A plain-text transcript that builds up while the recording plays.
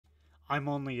I'm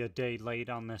only a day late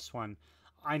on this one.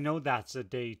 I know that's a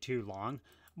day too long,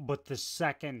 but the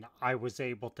second I was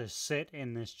able to sit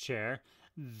in this chair,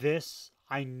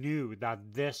 I knew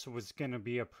that this was going to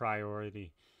be a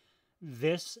priority.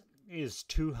 This is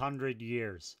 200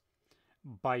 Years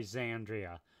by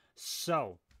XANDRIA.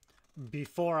 So,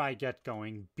 before I get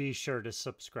going, be sure to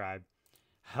subscribe.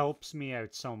 Helps me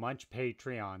out so much.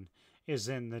 Patreon is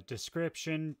in the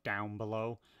description down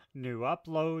below. New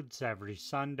uploads every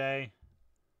Sunday.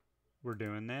 We're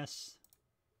doing this.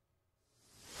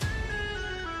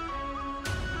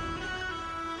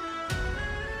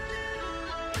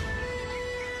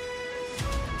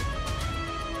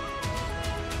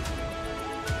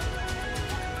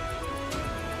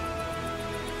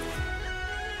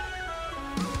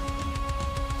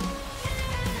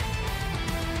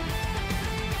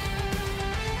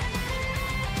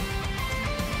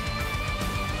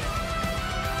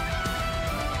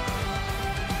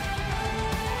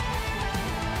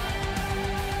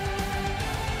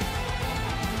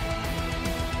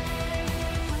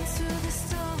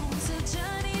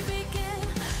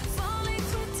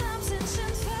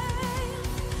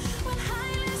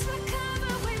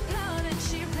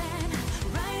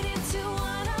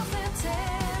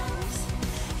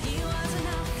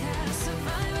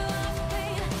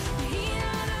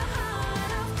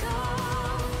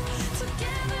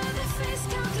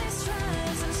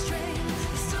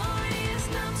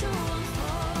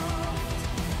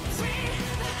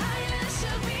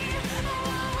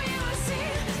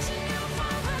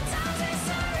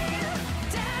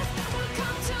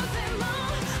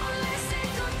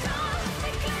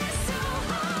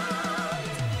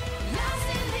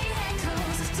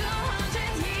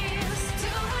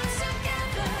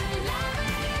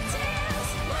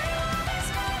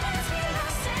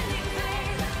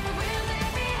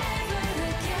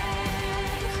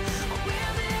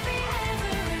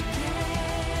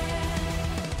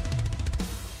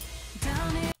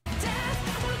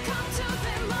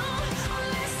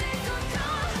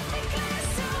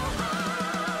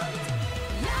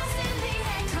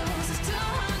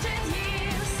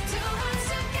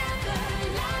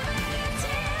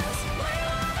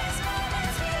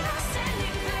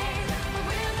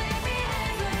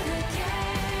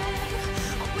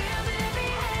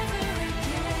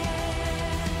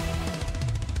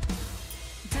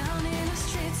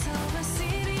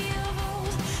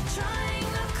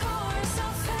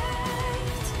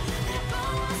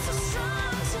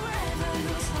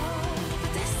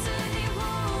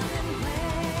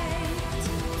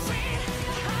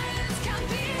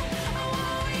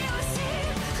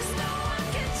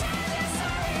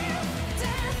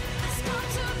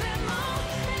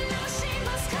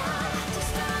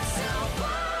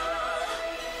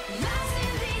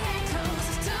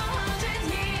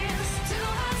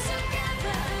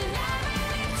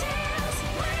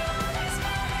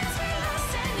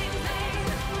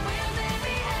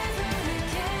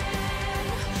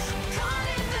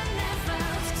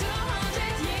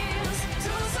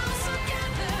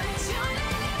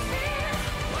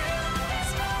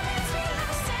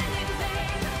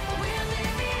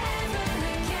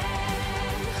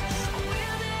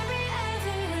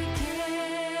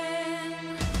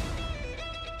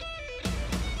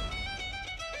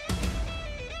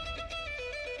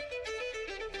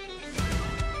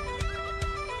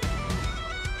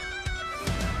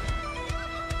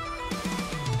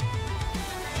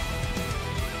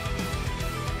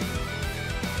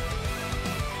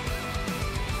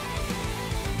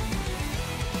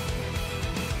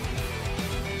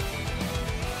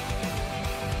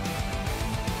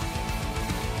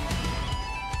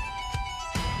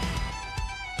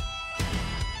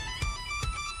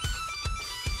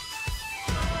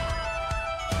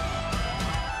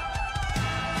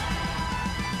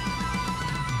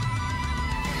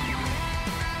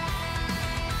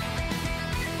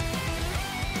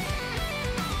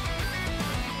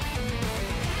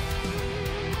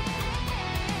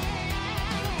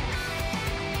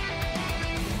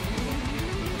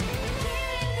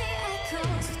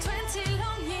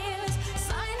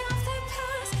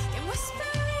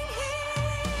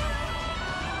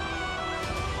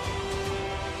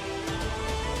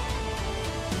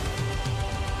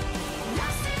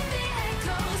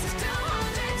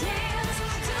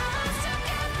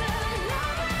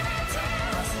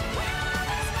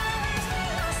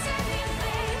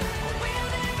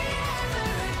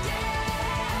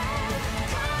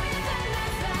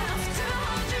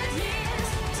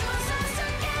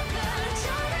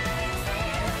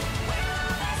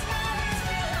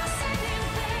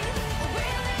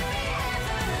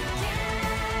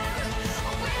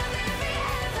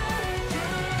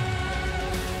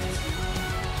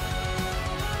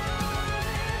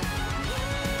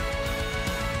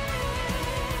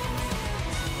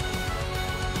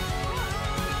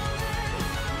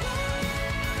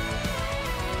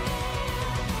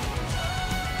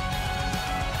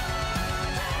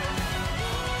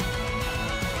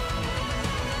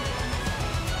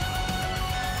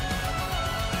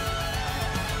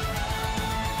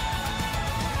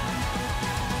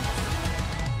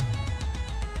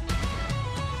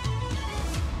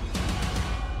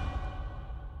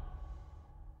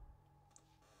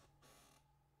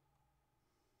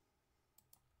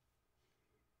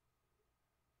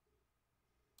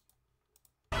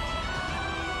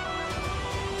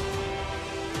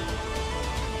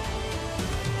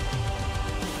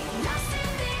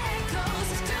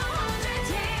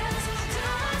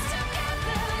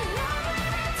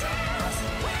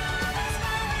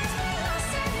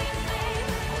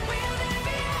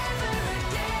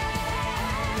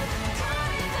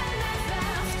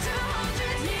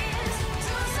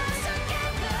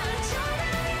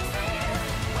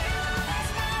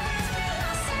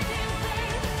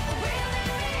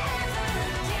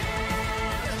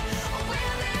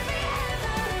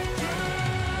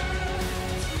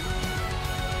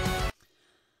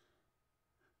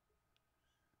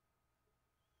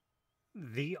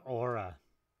 the aura,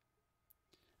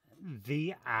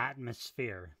 the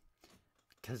atmosphere,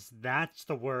 because that's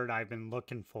the word I've been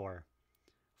looking for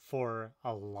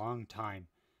a long time.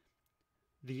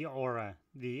 The aura,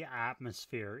 the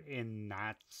atmosphere in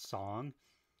that song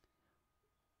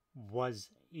was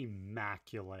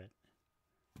immaculate.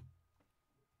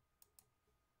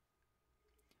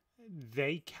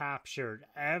 They captured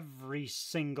every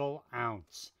single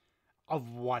ounce of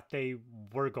what they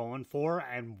were going for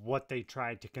and what they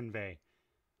tried to convey.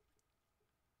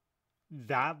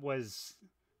 That was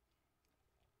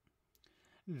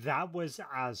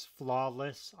as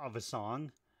flawless of a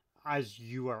song as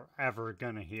you are ever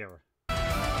gonna hear.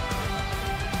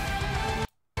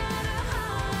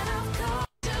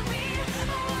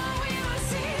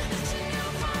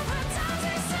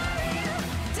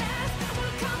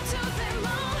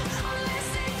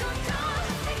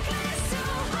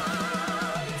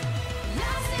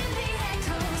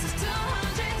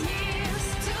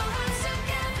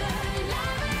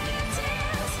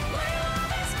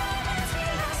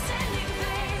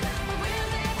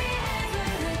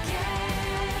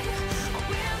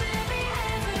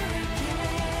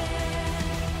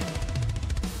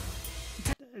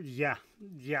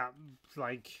 Yeah,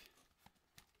 like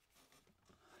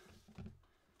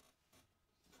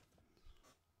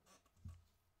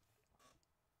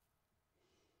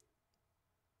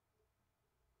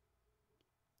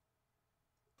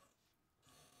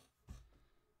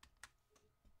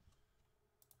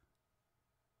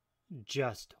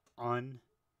just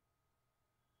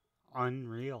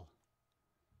unreal.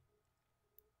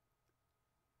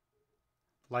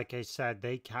 Like I said,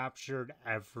 they captured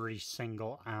every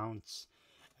single ounce,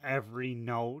 every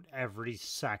note, every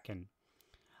second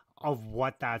of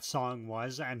what that song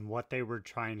was and what they were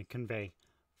trying to convey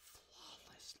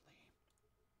flawlessly.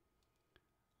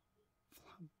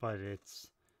 But it's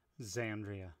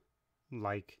XANDRIA.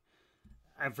 Like,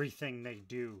 everything they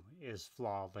do is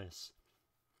flawless.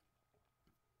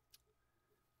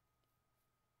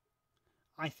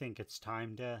 I think it's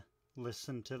time to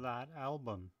listen to that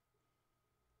album.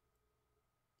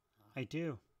 I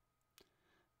do.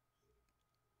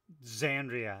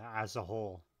 XANDRIA as a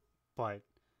whole. But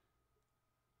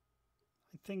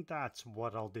I think that's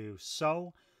what I'll do.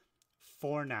 So,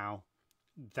 for now,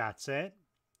 that's it.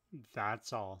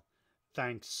 That's all.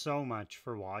 Thanks so much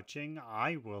for watching.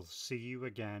 I will see you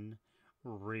again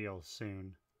real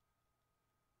soon.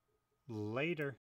 Later.